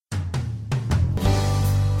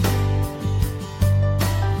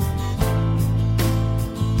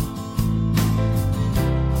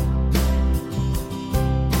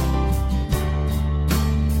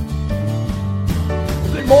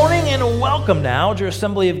Welcome now, dear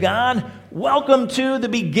Assembly of God. Welcome to the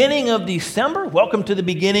beginning of December. Welcome to the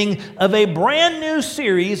beginning of a brand new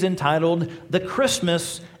series entitled The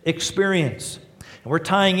Christmas Experience. And we're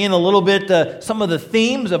tying in a little bit some of the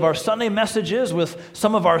themes of our Sunday messages with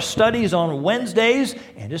some of our studies on Wednesdays,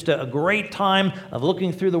 and just a great time of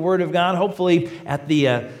looking through the Word of God, hopefully at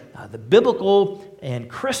the biblical and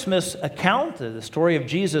Christmas account, the story of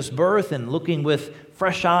Jesus' birth, and looking with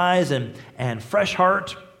fresh eyes and fresh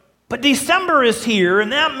heart. But December is here,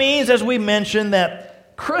 and that means, as we mentioned,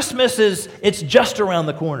 that Christmas it's just around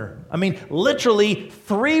the corner. I mean, literally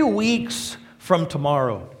 3 weeks from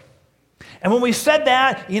tomorrow. And when we said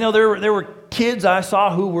that, you know, there were kids I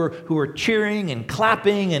saw who were cheering and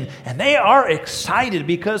clapping, and they are excited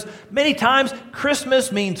because many times Christmas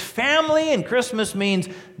means family, and Christmas means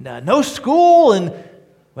no school, and,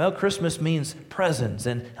 well, Christmas means presents,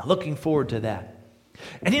 and looking forward to that.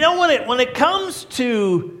 And you know, when it comes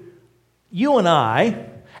to you and I,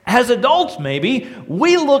 as adults maybe,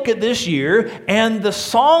 we look at this year, and the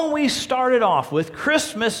song we started off with,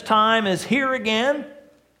 "Christmas Time is Here Again,"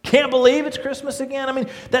 can't believe it's Christmas again. I mean,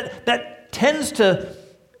 that tends to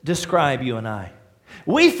describe you and I.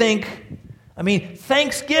 We think,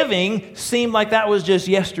 Thanksgiving seemed like that was just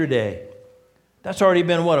yesterday. That's already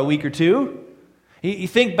been, a week or two? You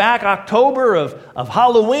think back October of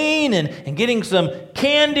Halloween and getting some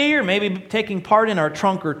candy, or maybe taking part in our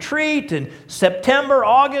trunk or treat, and September,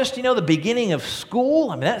 August, the beginning of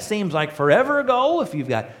school. That seems like forever ago if you've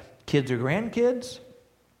got kids or grandkids.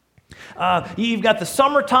 You've got the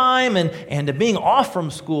summertime and being off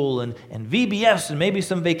from school and VBS and maybe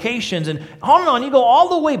some vacations, and on. You go all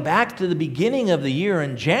the way back to the beginning of the year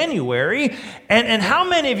in January. And how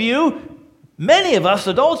many of you, many of us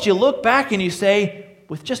adults, you look back and you say,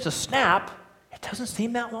 with just a snap, it doesn't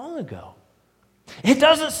seem that long ago. It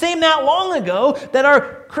doesn't seem that long ago that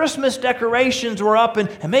our Christmas decorations were up, and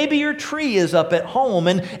maybe your tree is up at home,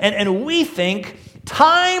 and we think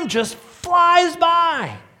time just flies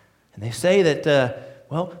by. And they say that,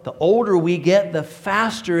 the older we get, the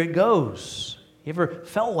faster it goes. You ever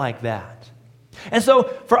felt like that? And so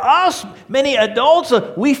for us, many adults,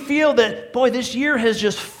 we feel that, this year has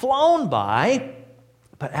just flown by.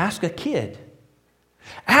 But ask a kid.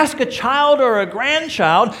 Ask a child or a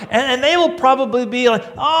grandchild, and they will probably be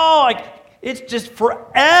like, it's just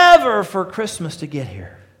forever for Christmas to get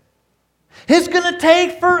here. It's going to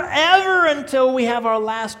take forever until we have our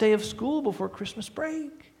last day of school before Christmas break.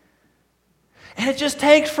 And it just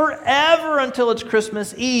takes forever until it's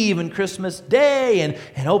Christmas Eve and Christmas Day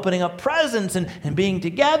and opening up presents and being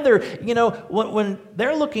together. When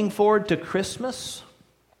they're looking forward to Christmas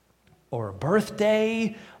or a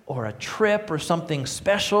birthday or a trip or something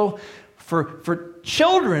special, for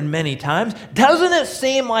children many times, doesn't it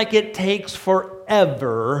seem like it takes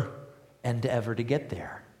forever and ever to get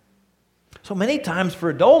there? So many times for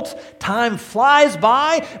adults, time flies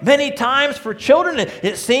by. Many times for children,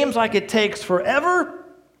 it seems like it takes forever.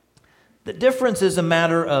 The difference is a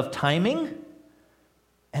matter of timing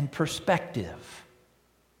and perspective.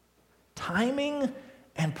 Timing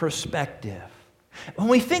and perspective. When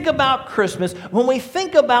we think about Christmas, when we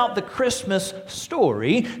think about the Christmas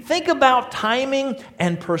story, think about timing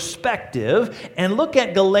and perspective, and look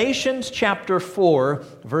at Galatians chapter 4,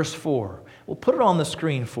 verse 4. We'll put it on the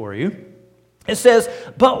screen for you. It says,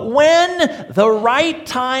 "But when the right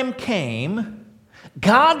time came,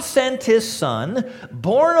 God sent His Son,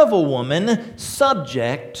 born of a woman,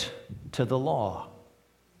 subject to the law."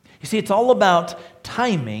 You see, it's all about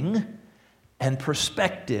timing and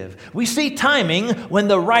perspective. We see timing when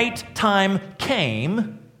the right time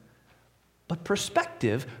came, but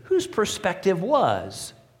perspective, whose perspective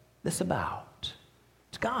was this about?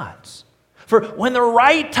 It's God's. For when the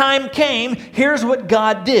right time came, here's what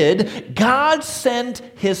God did. God sent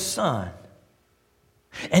His Son.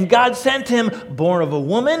 And God sent Him born of a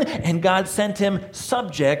woman, and God sent Him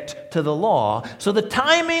subject to the law. So the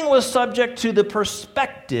timing was subject to the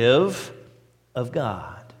perspective of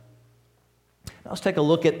God. Now let's take a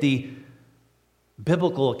look at the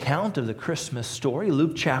biblical account of the Christmas story,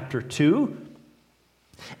 Luke chapter 2,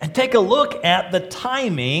 and take a look at the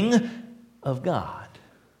timing of God.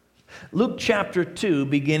 Luke chapter 2,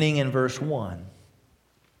 beginning in verse 1.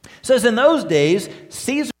 It says, "In those days,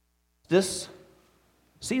 Caesar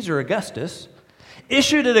Augustus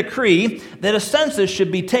issued a decree that a census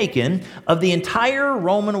should be taken of the entire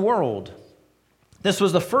Roman world. This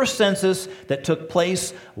was the first census that took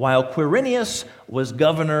place while Quirinius was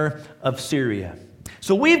governor of Syria."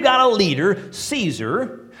 So we've got a leader,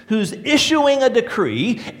 Caesar, who's issuing a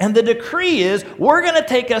decree, and the decree is we're going to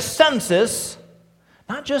take a census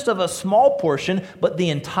Not just of a small portion, but the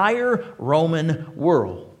entire Roman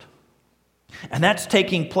world. And that's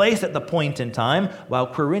taking place at the point in time while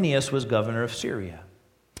Quirinius was governor of Syria.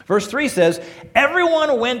 Verse 3 says,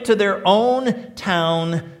 everyone went to their own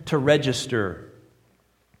town to register.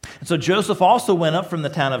 And so Joseph also went up from the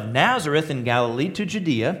town of Nazareth in Galilee to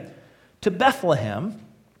Judea, to Bethlehem,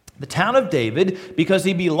 the town of David, because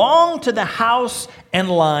he belonged to the house and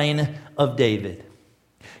line of David.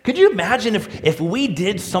 Could you imagine if we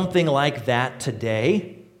did something like that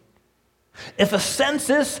today? If a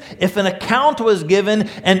census, if an account was given,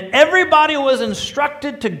 and everybody was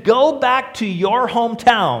instructed to go back to your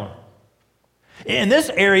hometown. In this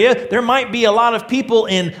area, there might be a lot of people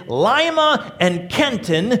in Lima and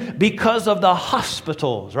Kenton because of the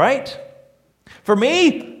hospitals, right? For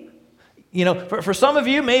me, for some of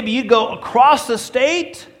you, maybe you'd go across the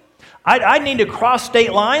state. I'd need to cross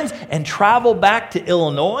state lines and travel back to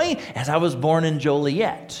Illinois, as I was born in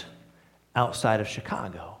Joliet, outside of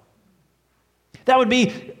Chicago. That would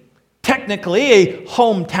be technically a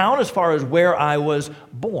hometown as far as where I was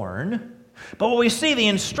born. But what we see, the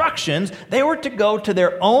instructions, they were to go to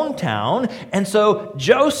their own town. And so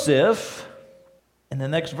Joseph, in the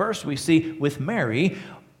next verse we see with Mary,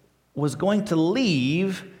 was going to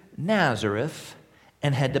leave Nazareth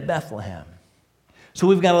and head to Bethlehem. So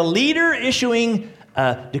we've got a leader issuing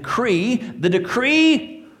a decree. The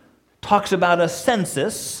decree talks about a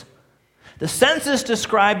census. The census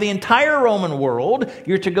described the entire Roman world.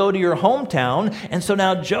 You're to go to your hometown. And so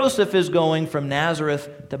now Joseph is going from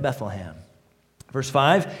Nazareth to Bethlehem. Verse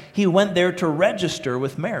 5, he went there to register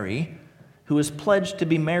with Mary, who was pledged to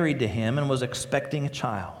be married to him and was expecting a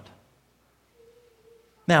child.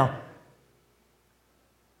 Now,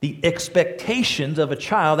 the expectations of a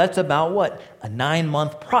child, that's about what? A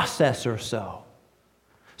 9-month process or so.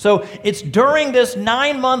 So it's during this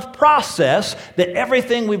 9-month process that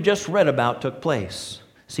everything we've just read about took place.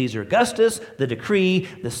 Caesar Augustus, the decree,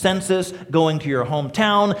 the census, going to your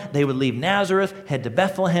hometown. They would leave Nazareth, head to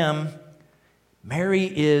Bethlehem. Mary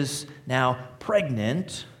is now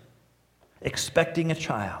pregnant, expecting a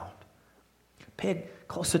child. Pay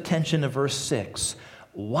close attention to verse 6.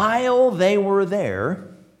 While they were there,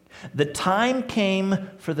 the time came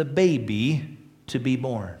for the baby to be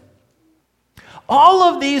born. All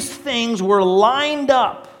of these things were lined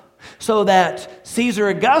up so that Caesar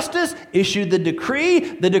Augustus issued the decree.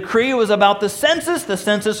 The decree was about the census. The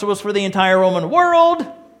census was for the entire Roman world.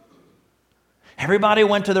 Everybody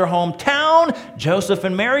went to their hometown. Joseph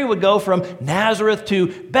and Mary would go from Nazareth to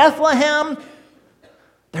Bethlehem.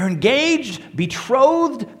 They're engaged,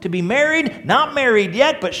 betrothed to be married. Not married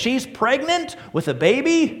yet, but she's pregnant with a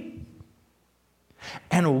baby.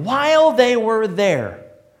 And while they were there,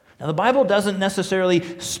 now the Bible doesn't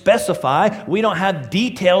necessarily specify. We don't have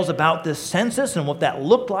details about this census and what that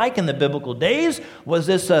looked like in the biblical days. Was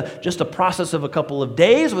this just a process of a couple of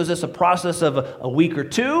days? Was this a process of a week or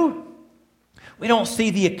two? We don't see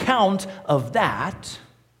the account of that.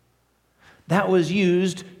 That was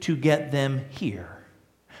used to get them here.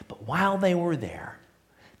 But while they were there,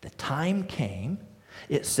 the time came,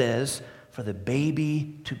 it says, for the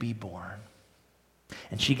baby to be born.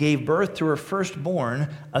 And she gave birth to her firstborn,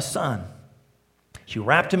 a son. She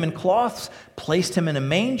wrapped him in cloths, placed him in a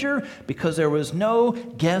manger, because there was no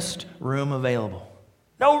guest room available.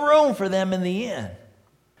 No room for them in the inn.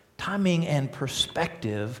 Timing and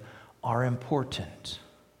perspective are important.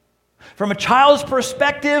 From a child's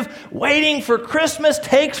perspective, waiting for Christmas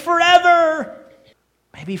takes forever.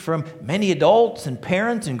 Maybe from many adults and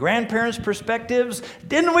parents and grandparents' perspectives,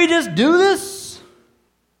 didn't we just do this?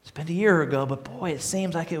 It's been a year ago, but boy, it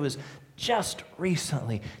seems like it was just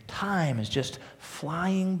recently. Time is just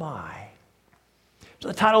flying by. So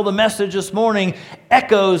the title of the message this morning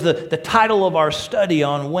echoes the title of our study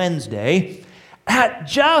on Wednesday, At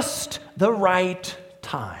Just the Right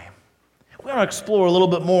Time. We want to explore a little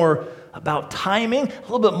bit more about timing, a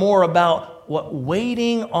little bit more about what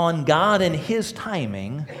waiting on God and His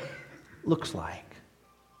timing looks like.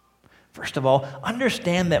 First of all,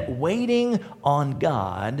 understand that waiting on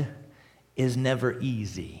God is never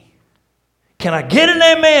easy. Can I get an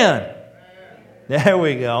amen? There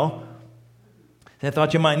we go. I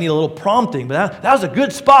thought you might need a little prompting, but that was a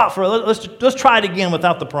good spot for let's try it again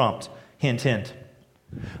without the prompt. Hint, hint.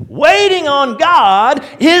 Waiting on God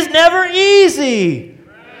is never easy.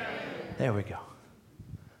 There we go.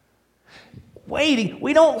 Waiting.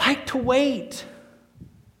 We don't like to wait.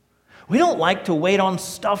 We don't like to wait on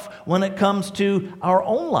stuff when it comes to our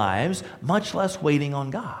own lives, much less waiting on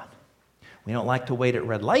God. We don't like to wait at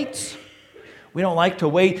red lights. We don't like to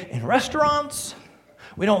wait in restaurants.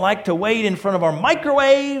 We don't like to wait in front of our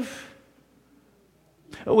microwave.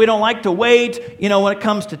 We don't like to wait, when it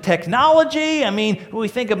comes to technology. When we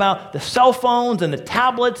think about the cell phones and the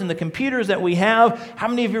tablets and the computers that we have, how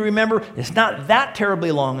many of you remember, it's not that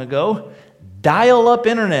terribly long ago, dial-up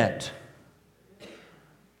internet?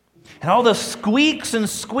 And all the squeaks and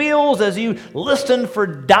squeals as you listened for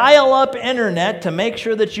dial-up internet to make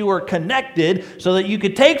sure that you were connected so that you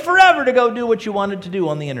could take forever to go do what you wanted to do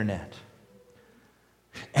on the internet.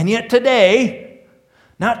 And yet today,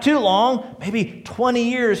 not too long, maybe 20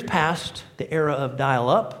 years past the era of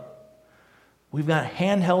dial-up, we've got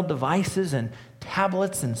handheld devices and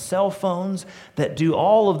tablets and cell phones that do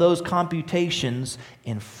all of those computations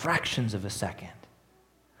in fractions of a second.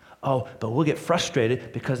 Oh, but we'll get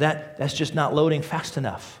frustrated because that's just not loading fast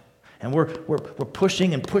enough. And we're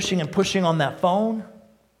pushing and pushing and pushing on that phone.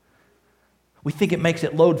 We think it makes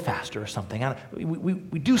it load faster or something.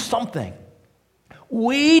 We do something.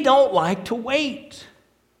 We don't like to wait.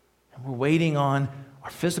 And we're waiting on our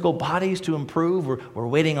physical bodies to improve. We're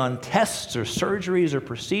waiting on tests or surgeries or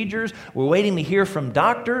procedures. We're waiting to hear from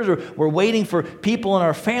doctors, or we're waiting for people in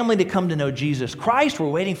our family to come to know Jesus Christ. We're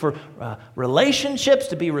waiting for relationships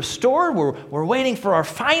to be restored. We're waiting for our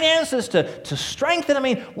finances to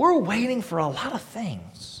strengthen. We're waiting for a lot of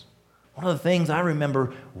things. One of the things I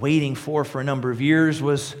remember waiting for a number of years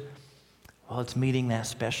was, it's meeting that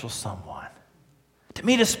special someone. To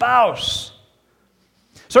meet a spouse.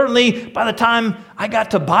 Certainly, by the time I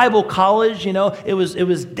got to Bible college, it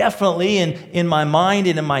was definitely in my mind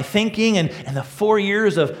and in my thinking. And the 4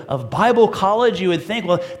 years of Bible college, you would think,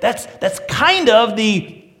 that's kind of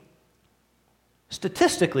the,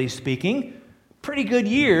 statistically speaking, pretty good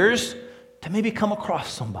years to maybe come across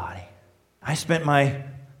somebody. I spent my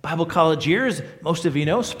Bible college years, most of you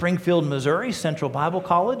know, Springfield, Missouri, Central Bible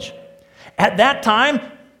College. At that time,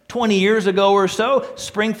 20 years ago or so,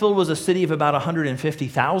 Springfield was a city of about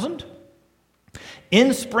 150,000.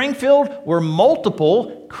 In Springfield were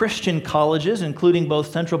multiple Christian colleges, including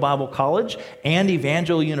both Central Bible College and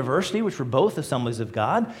Evangel University, which were both Assemblies of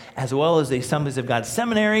God, as well as the Assemblies of God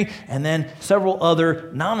Seminary, and then several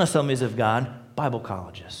other non-Assemblies of God Bible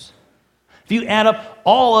colleges. If you add up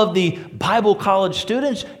all of the Bible college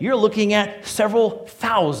students, you're looking at several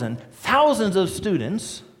thousands of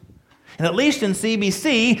students. And at least in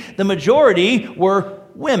CBC, the majority were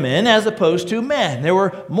women as opposed to men. There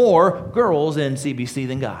were more girls in CBC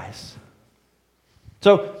than guys.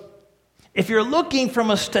 So, if you're looking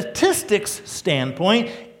from a statistics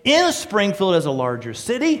standpoint, in Springfield as a larger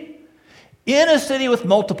city, in a city with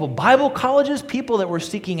multiple Bible colleges, people that were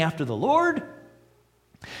seeking after the Lord,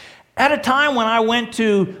 at a time when I went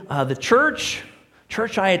to the church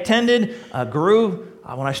I attended grew.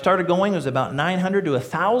 When I started going, it was about 900 to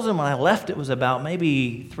 1,000. When I left, it was about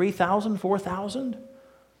maybe 3,000, 4,000.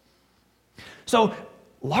 So,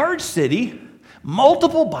 large city,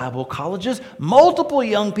 multiple Bible colleges, multiple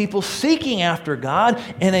young people seeking after God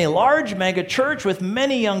in a large mega church with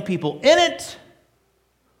many young people in it.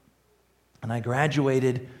 And I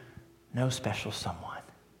graduated, no special someone.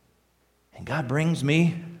 And God brings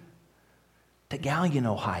me to Galion,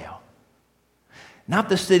 Ohio. Not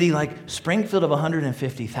the city like Springfield of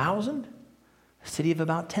 150,000, a city of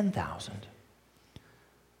about 10,000.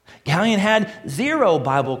 Galion had 0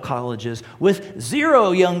 Bible colleges with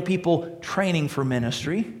 0 young people training for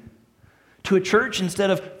ministry, to a church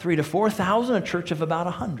instead of 3,000 to 4,000, a church of about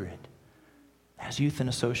 100 as youth and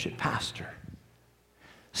associate pastor.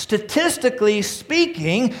 Statistically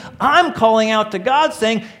speaking, I'm calling out to God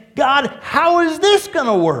saying, God, how is this going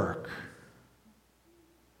to work?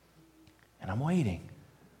 And I'm waiting.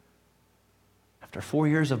 After 4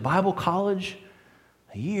 years of Bible college,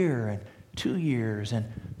 a year and 2 years and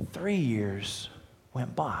 3 years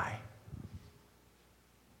went by.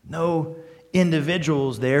 No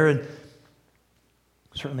individuals there, and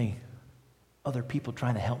certainly other people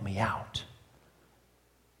trying to help me out.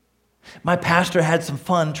 My pastor had some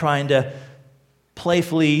fun trying to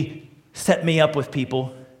playfully set me up with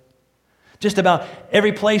people. Just about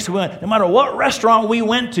every place we went, no matter what restaurant we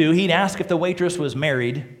went to, he'd ask if the waitress was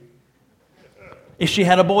married, if she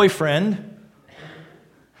had a boyfriend.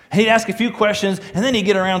 He'd ask a few questions, and then he'd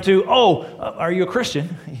get around to, are you a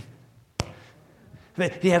Christian?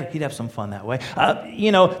 He'd have some fun that way.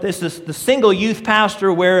 This is the single youth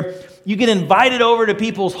pastor where you get invited over to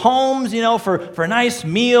people's homes, for a nice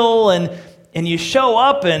meal, and you show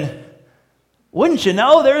up, and wouldn't you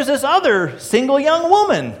know, there's this other single young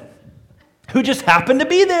woman who just happened to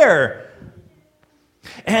be there.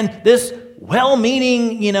 And this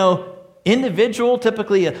well-meaning, individual,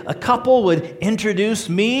 typically a couple, would introduce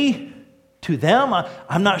me to them.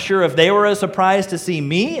 I'm not sure if they were as surprised to see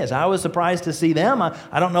me as I was surprised to see them.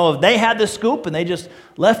 I don't know if they had the scoop and they just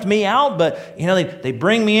left me out, but they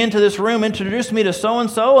bring me into this room, introduce me to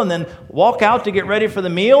so-and-so, and then walk out to get ready for the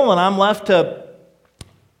meal, and I'm left to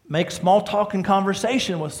make small talk and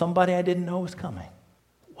conversation with somebody I didn't know was coming.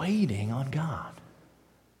 Waiting on God.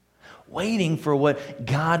 Waiting for what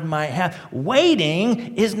God might have.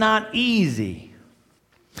 Waiting is not easy.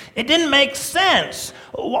 It didn't make sense.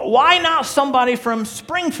 Why not somebody from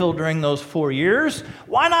Springfield during those 4 years?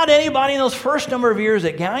 Why not anybody in those first number of years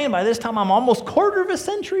at Galion? By this time, I'm almost quarter of a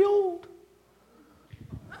century old.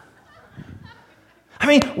 I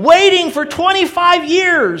mean, waiting for 25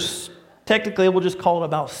 years. Technically, we'll just call it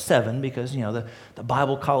about 7 because, the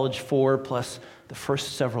Bible College 4 plus the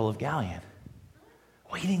first several of Galion.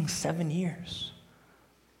 Waiting 7 years.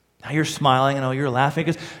 Now you're smiling, you're laughing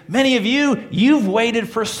because many of you've waited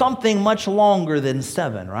for something much longer than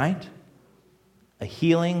 7, right? A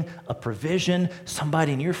healing, a provision,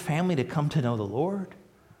 somebody in your family to come to know the Lord.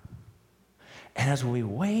 And as we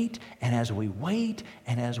wait, and as we wait,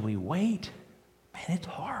 and as we wait, man, it's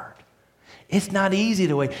hard. It's not easy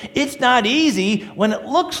to wait. It's not easy when it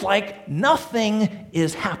looks like nothing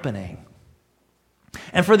is happening.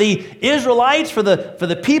 And for the Israelites, for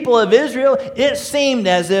the people of Israel, it seemed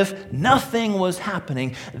as if nothing was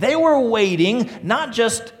happening. They were waiting not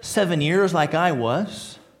just 7 years like I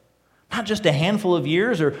was, not just a handful of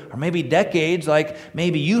years or maybe decades like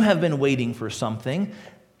maybe you have been waiting for something.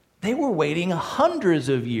 They were waiting hundreds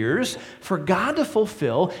of years for God to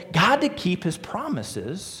fulfill, God to keep His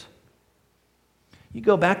promises. You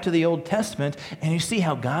go back to the Old Testament and you see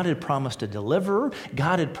how God had promised a deliverer,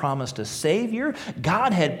 God had promised a savior,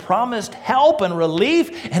 God had promised help and relief,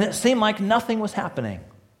 and it seemed like nothing was happening.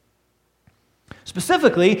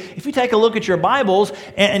 Specifically, if you take a look at your Bibles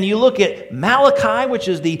and you look at Malachi, which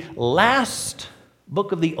is the last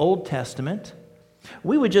book of the Old Testament,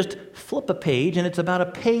 we would just flip a page, and it's about a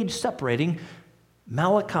page separating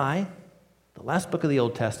Malachi, the last book of the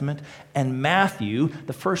Old Testament, and Matthew,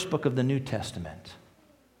 the first book of the New Testament.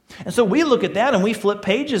 And so we look at that and we flip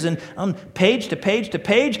pages, and on page to page to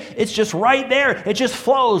page, it's just right there. It just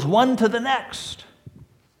flows one to the next.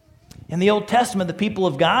 In the Old Testament, the people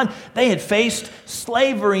of God, they had faced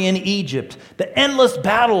slavery in Egypt, the endless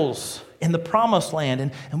battles in the Promised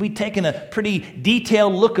Land, and we've taken a pretty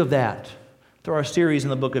detailed look of that through our series in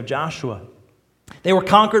the book of Joshua. They were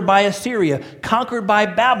conquered by Assyria, conquered by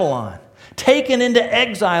Babylon, taken into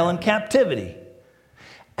exile and captivity.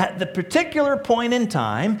 At the particular point in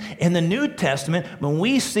time in the New Testament, when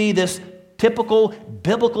we see this typical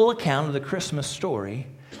biblical account of the Christmas story,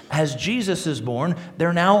 as Jesus is born,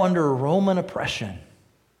 they're now under Roman oppression,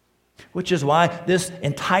 which is why this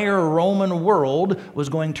entire Roman world was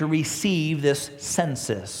going to receive this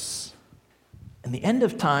census. And the end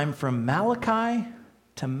of time from Malachi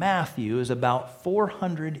to Matthew is about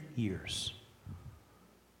 400 years.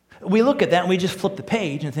 We look at that and we just flip the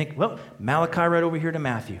page and think, well, Malachi right over here to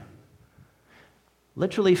Matthew.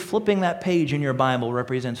 Literally flipping that page in your Bible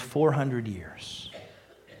represents 400 years.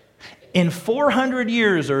 In 400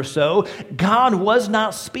 years or so, God was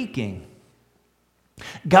not speaking.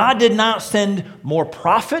 God did not send more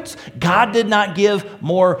prophets. God did not give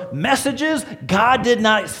more messages. God did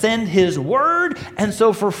not send His word. And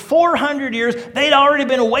so for 400 years, they'd already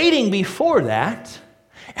been waiting before that.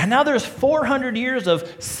 And now there's 400 years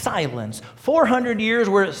of silence, 400 years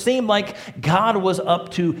where it seemed like God was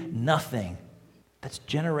up to nothing. That's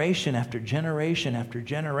generation after generation after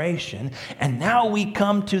generation. And now we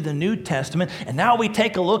come to the New Testament, and now we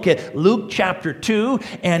take a look at Luke chapter 2,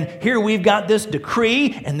 and here we've got this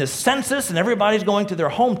decree and this census, and everybody's going to their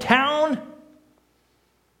hometown.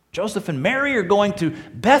 Joseph and Mary are going to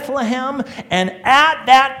Bethlehem, and at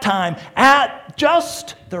that time, at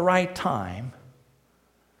just the right time,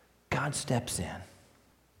 God steps in.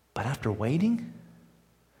 But after waiting,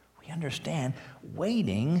 we understand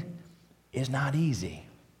waiting is not easy.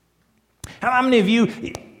 How many of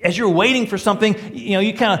you, as you're waiting for something,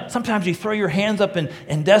 you kind of, sometimes you throw your hands up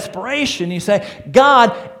in desperation. You say,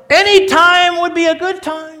 God, any time would be a good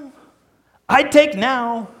time. I'd take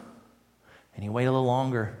now. And you wait a little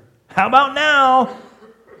longer. How about now?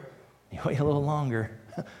 You wait a little longer.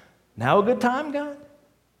 Now a good time, God?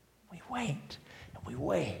 We wait. We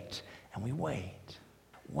wait and we wait.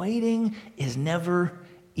 Waiting is never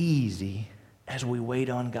easy as we wait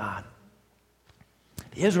on God.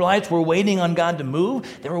 The Israelites were waiting on God to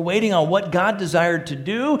move. They were waiting on what God desired to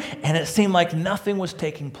do, and it seemed like nothing was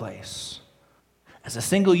taking place. As a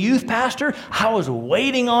single youth pastor, I was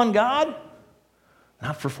waiting on God,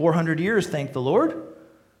 not for 400 years, thank the Lord,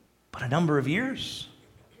 but a number of years.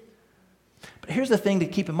 But here's the thing to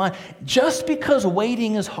keep in mind. Just because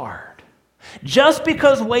waiting is hard, just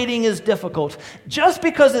because waiting is difficult, just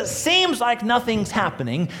because it seems like nothing's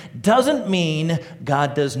happening, doesn't mean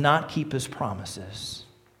God does not keep his promises.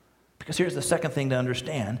 Because here's the second thing to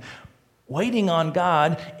understand. Waiting on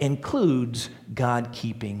God includes God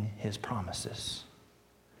keeping his promises.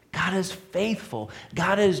 God is faithful.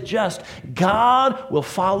 God is just. God will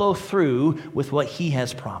follow through with what he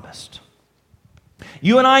has promised.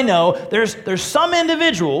 You and I know there's some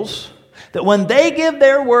individuals that when they give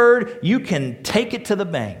their word, you can take it to the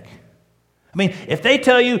bank. I mean, if they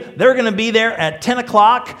tell you they're going to be there at 10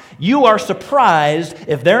 o'clock, you are surprised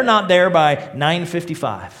if they're not there by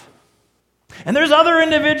 9:55. And there's other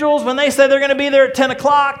individuals, when they say they're going to be there at 10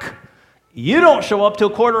 o'clock, you don't show up till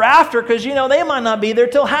quarter after because you know they might not be there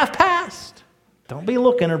till half past. Don't be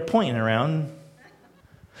looking or pointing around.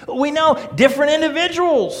 We know different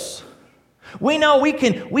individuals. We know we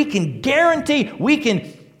can guarantee, we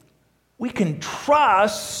can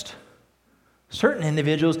trust certain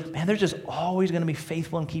individuals. Man, they're just always going to be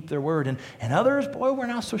faithful and keep their word. And others, boy, we're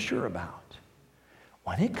not so sure about.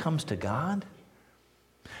 When it comes to God,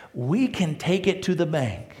 we can take it to the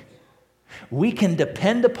bank. We can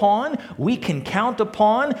depend upon, we can count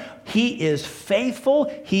upon. He is faithful.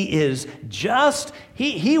 He is just.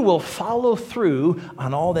 He will follow through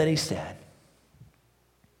on all that he said.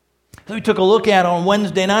 So we took a look at on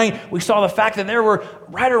Wednesday night, we saw the fact that there were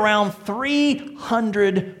right around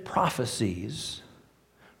 300 prophecies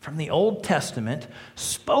from the Old Testament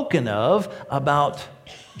spoken of about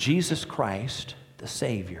Jesus Christ, the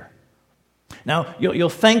Savior. Now, you'll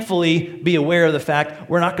thankfully be aware of the fact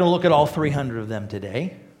we're not going to look at all 300 of them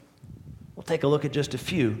today. We'll take a look at just a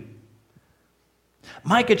few.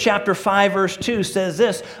 Micah chapter 5 verse 2 says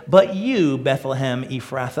this, "But you, Bethlehem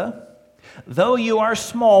Ephrathah, though you are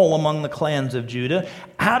small among the clans of Judah,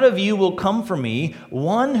 out of you will come for me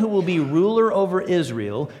one who will be ruler over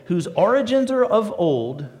Israel, whose origins are of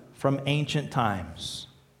old, from ancient times."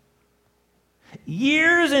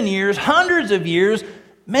 Years and years, hundreds of years,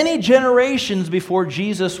 many generations before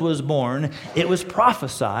Jesus was born, it was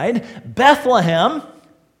prophesied, Bethlehem,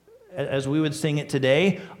 as we would sing it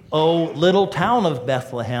today, "O little town of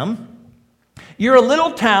Bethlehem, you're a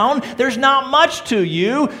little town, there's not much to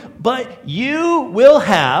you, but you will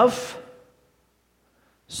have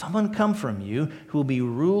someone come from you who will be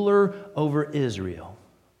ruler over Israel."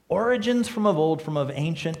 Origins from of old, from of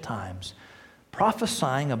ancient times,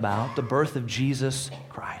 prophesying about the birth of Jesus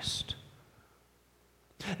Christ.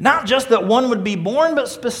 Not just that one would be born, but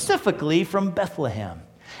specifically from Bethlehem.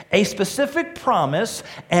 A specific promise,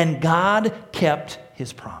 and God kept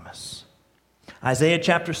his promise. Isaiah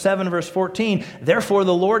chapter 7 verse 14, "Therefore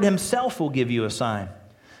the Lord himself will give you a sign.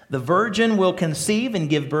 The virgin will conceive and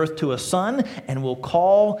give birth to a son, and will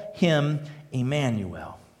call him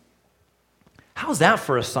Emmanuel." How's that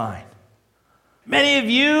for a sign? Many of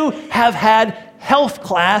you have had health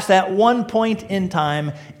class at one point in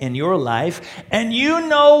time in your life, and you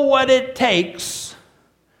know what it takes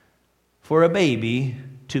for a baby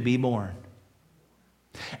to be born.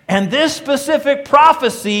 And this specific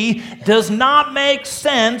prophecy does not make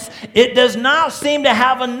sense. It does not seem to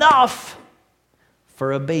have enough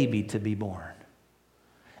for a baby to be born.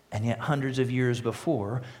 And yet hundreds of years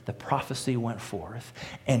before, the prophecy went forth.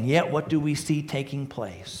 And yet what do we see taking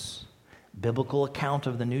place? Biblical account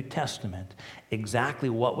of the New Testament, exactly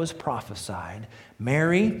what was prophesied.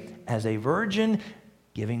 Mary, as a virgin,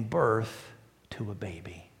 giving birth to a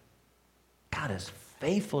baby. God is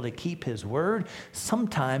faithful to keep his word,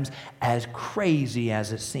 sometimes as crazy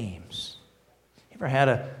as it seems. You ever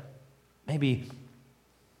had maybe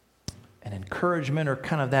an encouragement or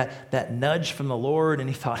kind of that nudge from the Lord, and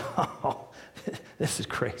he thought, "Oh, this is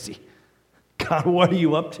crazy. God, what are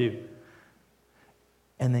you up to?"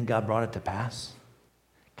 And then God brought it to pass.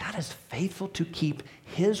 God is faithful to keep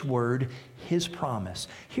his word, his promise.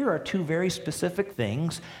 Here are two very specific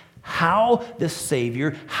things: how this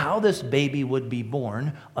Savior, how this baby would be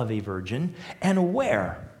born of a virgin, and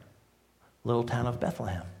where? Little town of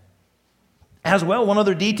Bethlehem. As well, one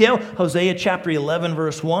other detail, Hosea chapter 11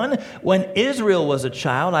 verse 1, "When Israel was a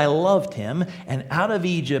child, I loved him, and out of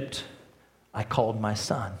Egypt I called my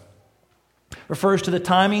son." Refers to the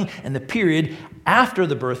timing and the period after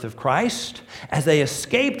the birth of Christ, as they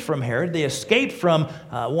escaped from Herod. They escaped from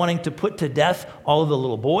wanting to put to death all of the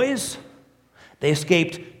little boys. They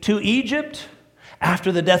escaped to Egypt.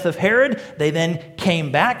 After the death of Herod, they then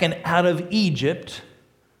came back, and out of Egypt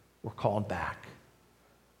were called back.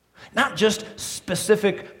 Not just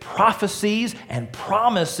specific prophecies and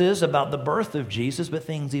promises about the birth of Jesus, but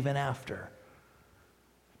things even after.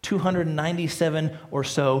 297 or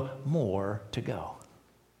so more to go.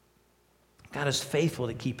 God is faithful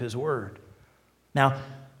to keep his word. Now,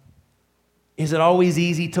 is it always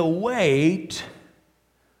easy to wait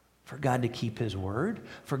for God to keep his word,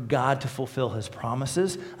 for God to fulfill his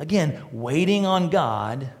promises? Again, waiting on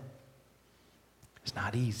God is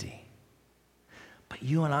not easy. But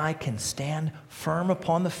you and I can stand firm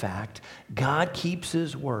upon the fact God keeps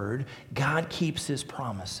his word, God keeps his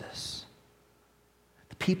promises.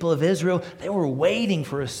 The people of Israel, they were waiting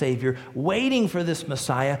for a Savior, waiting for this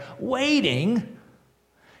Messiah, waiting.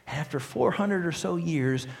 And after 400 or so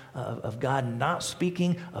years of God not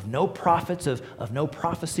speaking, of no prophets, of no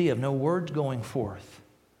prophecy, of no words going forth,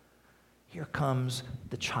 here comes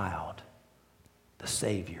the child, the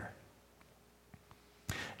Savior.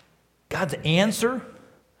 God's answer,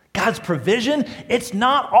 God's provision, it's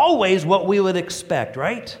not always what we would expect,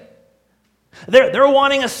 right? They're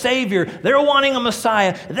wanting a Savior. They're wanting a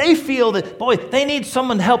Messiah. They feel that, boy, they need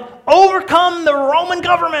someone to help overcome the Roman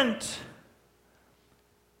government.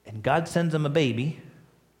 And God sends them a baby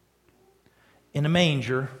in a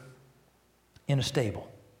manger in a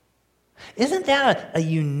stable. Isn't that a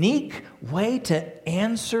unique way to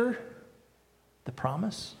answer the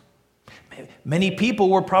promise? Many people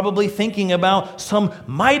were probably thinking about some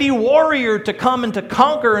mighty warrior to come and to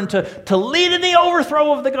conquer and to lead in the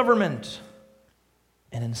overthrow of the government.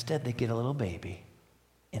 And instead they get a little baby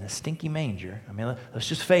in a stinky manger. I mean, let's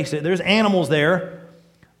just face it. There's animals there.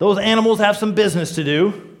 Those animals have some business to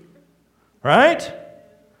do. Right?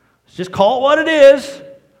 Let's just call it what it is.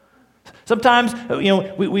 Sometimes,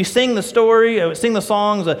 we sing the story, sing the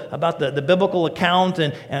songs about the biblical account,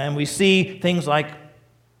 and we see things like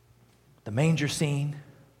the manger scene.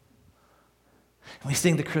 And we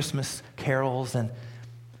sing the Christmas carols, and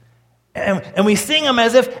we sing them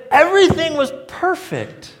as if everything was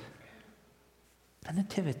perfect. The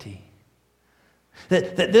nativity.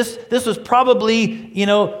 That this was probably,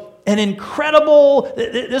 an incredible,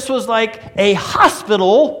 this was like a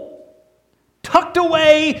hospital tucked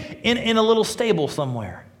away in a little stable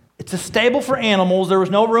somewhere. It's a stable for animals. There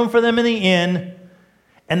was no room for them in the inn.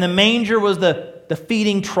 And the manger was the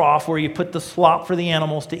feeding trough where you put the slop for the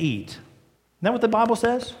animals to eat. Isn't that what the Bible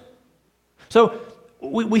says? So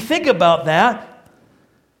we think about that,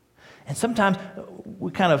 and sometimes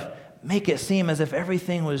we kind of make it seem as if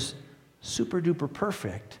everything was super duper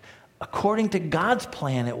perfect. According to God's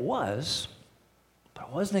plan, it was, but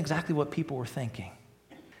it wasn't exactly what people were thinking.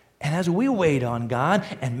 And as we wait on God,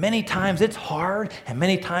 and many times it's hard, and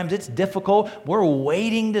many times it's difficult, we're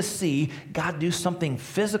waiting to see God do something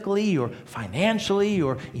physically or financially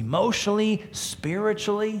or emotionally,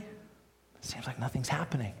 spiritually. It seems like nothing's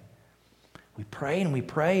happening. We pray,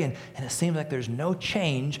 and it seems like there's no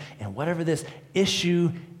change in whatever this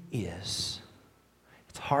issue is.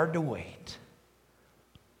 It's hard to wait.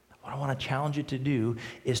 What I want to challenge you to do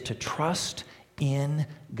is to trust in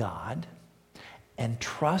God and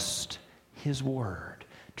trust his word.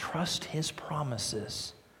 Trust his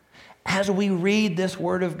promises. As we read this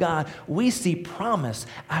word of God, we see promise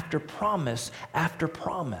after promise after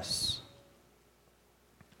promise.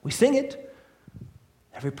 We sing it.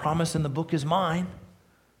 Every promise in the book is mine.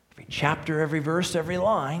 Every chapter, every verse, every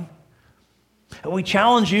line. And we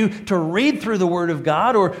challenge you to read through the Word of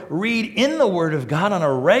God or read in the Word of God on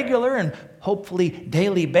a regular and hopefully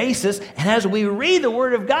daily basis. And as we read the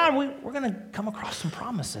Word of God, we're going to come across some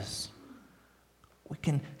promises. We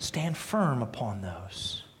can stand firm upon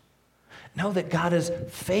those. Know that God is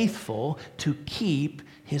faithful to keep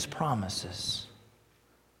his promises.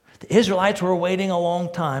 The Israelites were waiting a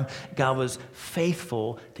long time. God was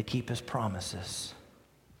faithful to keep his promises.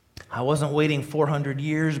 I wasn't waiting 400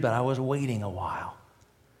 years, but I was waiting a while.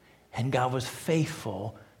 And God was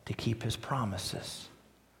faithful to keep his promises.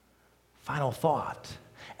 Final thought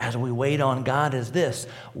as we wait on God is this: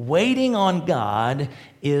 waiting on God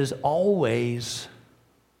is always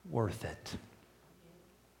worth it.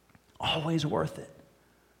 Always worth it.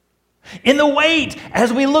 In the wait,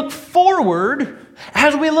 as we look forward,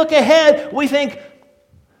 as we look ahead, we think,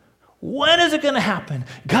 when is it going to happen?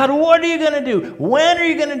 God, what are you going to do? When are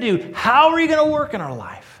you going to do? How are you going to work in our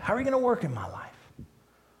life? How are you going to work in my life?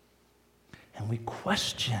 And we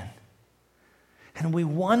question, and we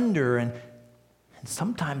wonder, and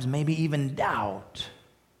sometimes maybe even doubt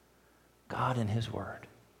God and his word.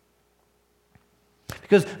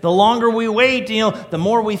 Because the longer we wait, the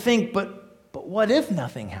more we think, but what if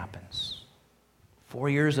nothing happens? 4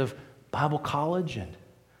 years of Bible college and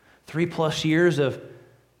 3+ years of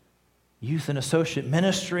youth and associate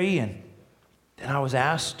ministry, and then I was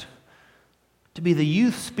asked to be the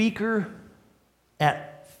youth speaker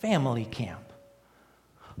at family camp.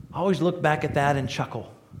 I always look back at that and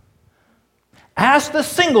chuckle. Ask the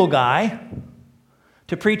single guy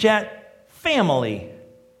to preach at family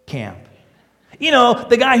camp. You know,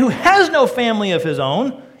 the guy who has no family of his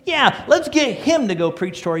own. Yeah, let's get him to go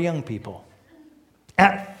preach to our young people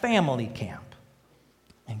at family camp.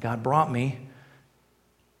 And God brought me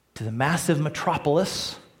to the massive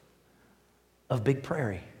metropolis of Big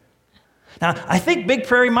Prairie. Now, I think Big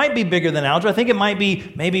Prairie might be bigger than Alger. I think it might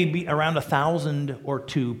be maybe around 1,000 or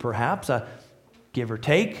 2, perhaps, give or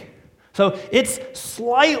take. So it's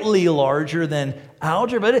slightly larger than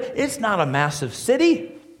Alger, but it's not a massive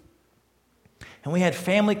city. And we had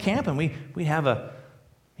family camp, and we'd have a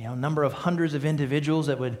number of hundreds of individuals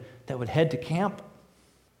that would head to camp.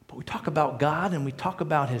 But we talk about God, and we talk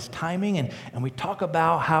about His timing, and we talk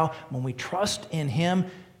about how when we trust in Him,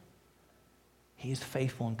 He's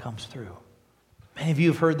faithful and comes through. Many of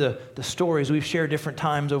you have heard the stories we've shared different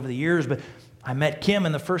times over the years, but I met Kim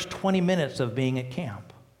in the first 20 minutes of being at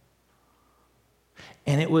camp.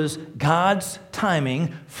 And it was God's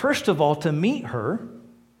timing, first of all, to meet her.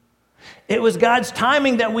 It was God's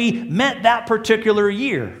timing that we met that particular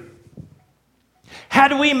year.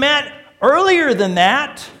 Had we met earlier than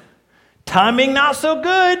that, timing not so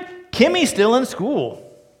good, Kimmy's still in school.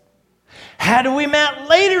 Had we met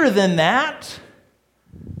later than that,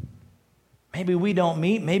 maybe we don't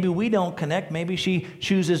meet, maybe we don't connect, maybe she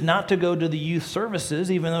chooses not to go to the youth services,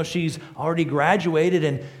 even though she's already graduated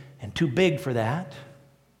and too big for that.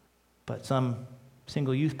 But some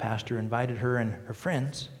single youth pastor invited her and her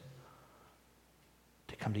friends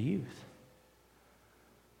to come to youth.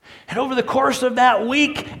 And over the course of that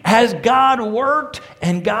week, as God worked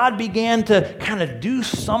and God began to kind of do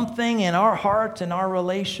something in our hearts and our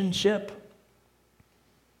relationship,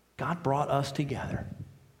 God brought us together.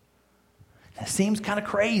 It seems kind of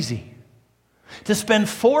crazy to spend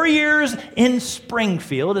 4 years in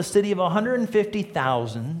Springfield, a city of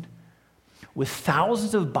 150,000, with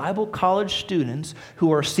thousands of Bible college students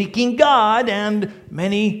who are seeking God and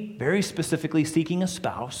many, very specifically, seeking a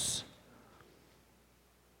spouse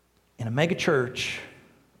in a mega church,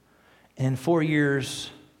 and in 4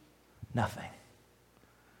 years, nothing.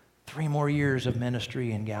 3 more years of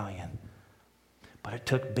ministry in Galion. But it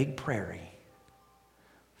took Big Prairie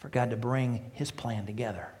for God to bring His plan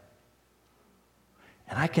together.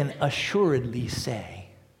 And I can assuredly say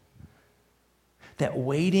that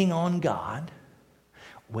waiting on God,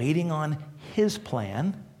 waiting on His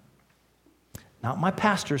plan, not my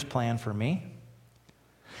pastor's plan for me,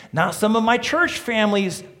 not some of my church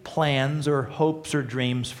family's plans or hopes or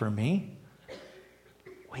dreams for me,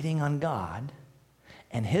 waiting on God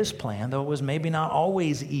and His plan, though it was maybe not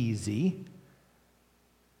always easy,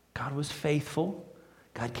 God was faithful.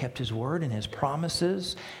 God kept His word and His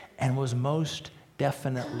promises and was most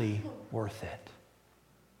definitely worth it.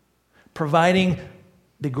 Providing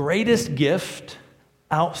the greatest gift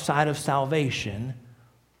outside of salvation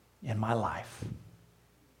in my life,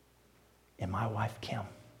 in my wife Kim.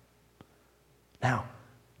 Now,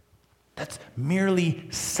 that's merely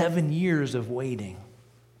 7 years of waiting.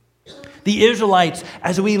 The Israelites,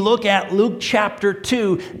 as we look at Luke chapter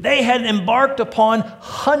 2, they had embarked upon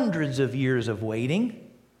hundreds of years of waiting,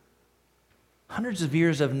 hundreds of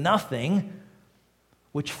years of nothing,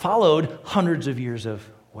 which followed hundreds of years of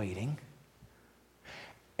waiting.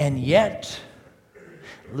 And yet,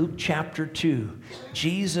 Luke chapter 2,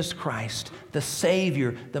 Jesus Christ, the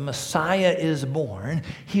Savior, the Messiah is born.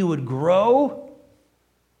 He would grow,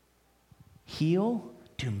 heal,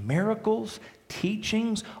 do miracles,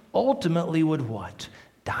 teachings, ultimately would what?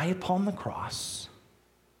 Die upon the cross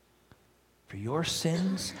for your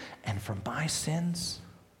sins and for my sins.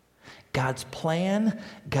 God's plan,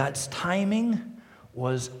 God's timing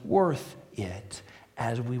was worth it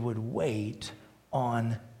as we would wait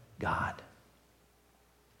on God.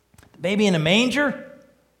 The baby in a manger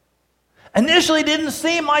initially didn't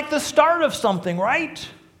seem like the start of something, right?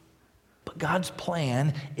 But God's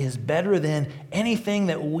plan is better than anything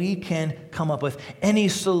that we can come up with, any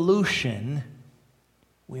solution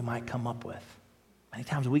we might come up with. Many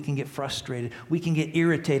times we can get frustrated. We can get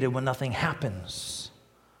irritated when nothing happens.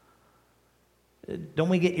 Don't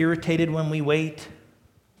we get irritated when we wait?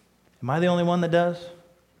 Am I the only one that does?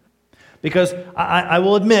 Because I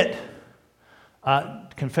will admit,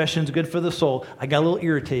 confession's good for the soul. I got a little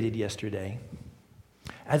irritated yesterday.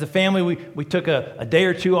 As a family, we took a day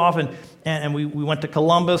or two off and we went to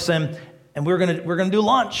Columbus and we're gonna do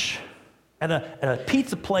lunch at a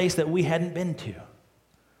pizza place that we hadn't been to.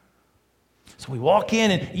 So we walk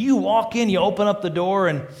in, and you open up the door,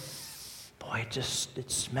 and boy,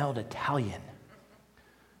 it smelled Italian.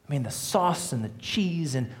 I mean, the sauce and the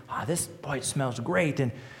cheese, and it smells great.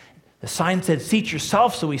 And The sign said, seat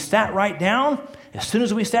yourself, so we sat right down. As soon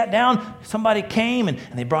as we sat down, somebody came and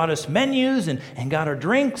they brought us menus and got our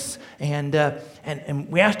drinks. And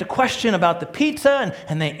we asked a question about the pizza,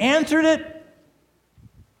 and they answered it.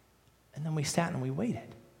 And then we sat and we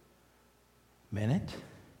waited. Minute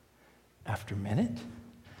after minute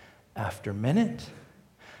after minute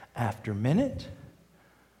after minute.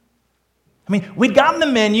 I mean, we'd gotten the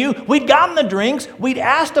menu, we'd gotten the drinks, we'd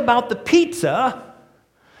asked about the pizza,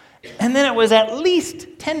 and then it was at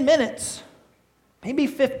least 10 minutes, maybe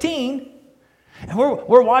 15, and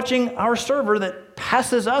we're watching our server that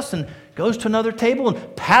passes us and goes to another table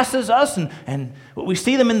and passes us, and we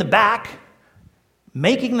see them in the back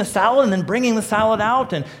making the salad and then bringing the salad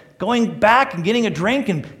out and going back and getting a drink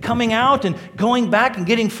and coming out and going back and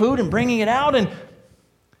getting food and bringing it out, and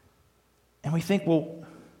we think, well,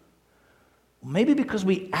 maybe because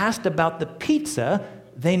we asked about the pizza,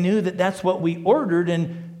 they knew that that's what we ordered,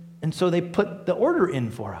 and so they put the order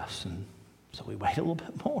in for us. And so we wait a little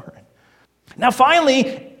bit more. Now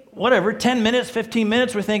finally, 10 minutes, 15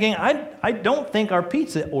 minutes, we're thinking, I don't think our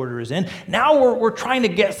pizza order is in. Now we're trying to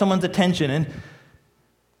get someone's attention, and,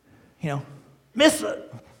 miss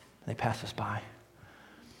it. They pass us by.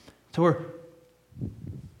 So we're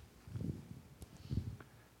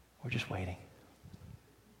just waiting.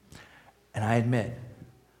 And I admit,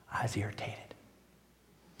 I was irritated.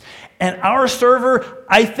 And our server,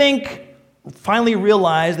 I think, finally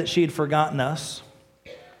realized that she had forgotten us.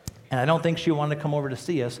 And I don't think she wanted to come over to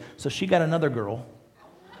see us, so she got another girl.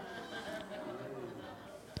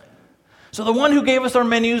 So the one who gave us our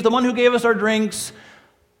menus, the one who gave us our drinks,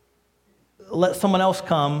 let someone else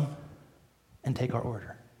come and take our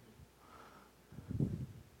order.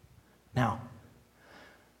 Now,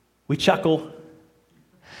 we chuckle.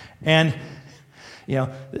 And,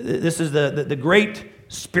 this is the great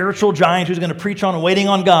spiritual giant who's going to preach on waiting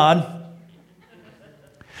on God.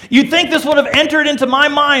 You'd think this would have entered into my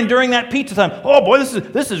mind during that pizza time. Oh boy,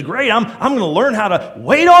 this is great. I'm going to learn how to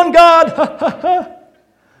wait on God.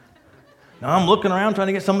 Now I'm looking around trying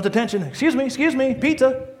to get someone's attention. Excuse me,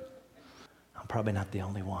 pizza. I'm probably not the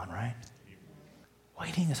only one, right?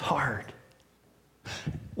 Waiting is hard.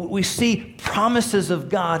 We see promises of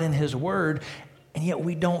God in His Word, and yet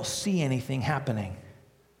we don't see anything happening.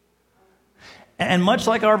 And much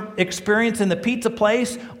like our experience in the pizza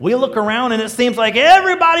place, we look around and it seems like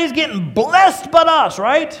everybody's getting blessed but us,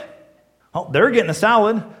 right? Oh, they're getting a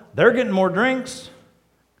salad. They're getting more drinks.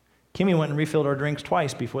 Kimmy went and refilled our drinks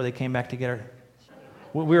twice before they came back to get her.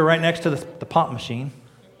 We were right next to the pop machine.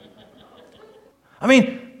 I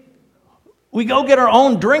mean, we go get our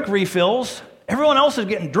own drink refills. Everyone else is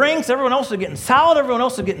getting drinks. Everyone else is getting salad. Everyone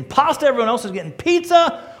else is getting pasta. Everyone else is getting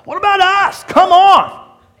pizza. What about us? Come on.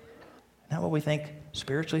 Isn't that what we think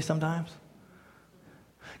spiritually sometimes?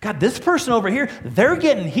 God, this person over here, they're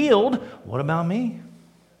getting healed. What about me?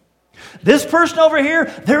 This person over here,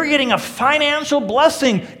 they're getting a financial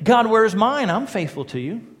blessing. God, where's mine? I'm faithful to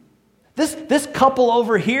you. This couple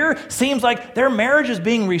over here seems like their marriage is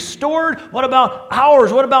being restored. What about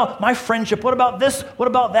ours? What about my friendship? What about this? What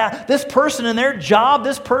about that? This person in their job,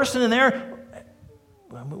 this person in their...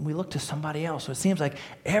 We look to somebody else. So it seems like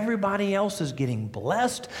everybody else is getting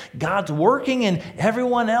blessed. God's working in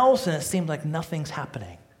everyone else, and it seems like nothing's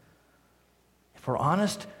happening. If we're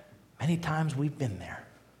honest, many times we've been there.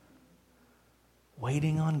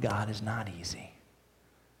 Waiting on God is not easy.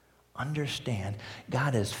 Understand,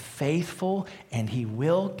 God is faithful and He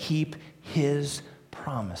will keep His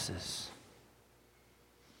promises.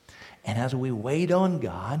 And as we wait on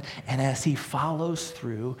God and as He follows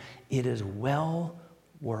through, it is well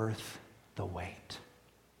worth the wait.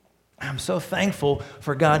 I'm so thankful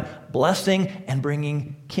for God blessing and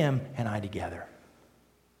bringing Kim and I together.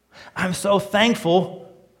 I'm so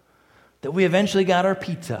thankful that we eventually got our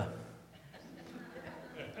pizza.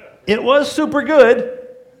 It was super good.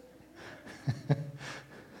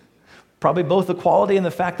 Probably both the quality and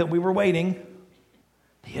the fact that we were waiting.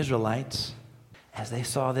 The Israelites, as they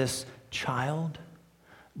saw this child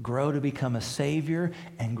grow to become a Savior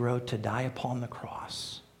and grow to die upon the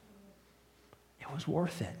cross, it was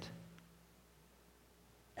worth it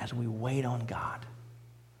as we wait on God.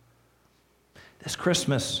 This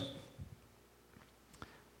Christmas,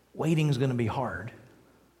 waiting is going to be hard.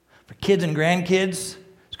 For kids and grandkids,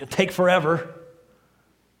 it's going to take forever.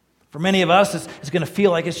 For many of us, it's going to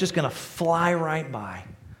feel like it's just going to fly right by.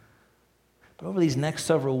 But over these next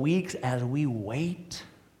several weeks, as we wait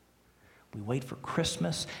for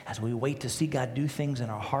Christmas, as we wait to see God do things in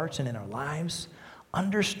our hearts and in our lives,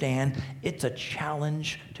 understand it's a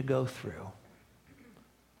challenge to go through.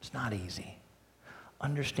 It's not easy.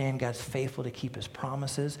 understand God's faithful to keep his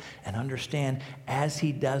promises, and understand as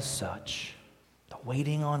he does such, the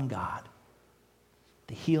waiting on God,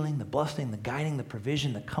 the healing, the blessing, the guiding, the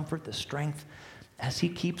provision, the comfort, the strength, as he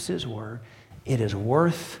keeps his word, it is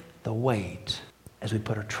worth the wait as we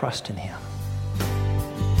put our trust in him.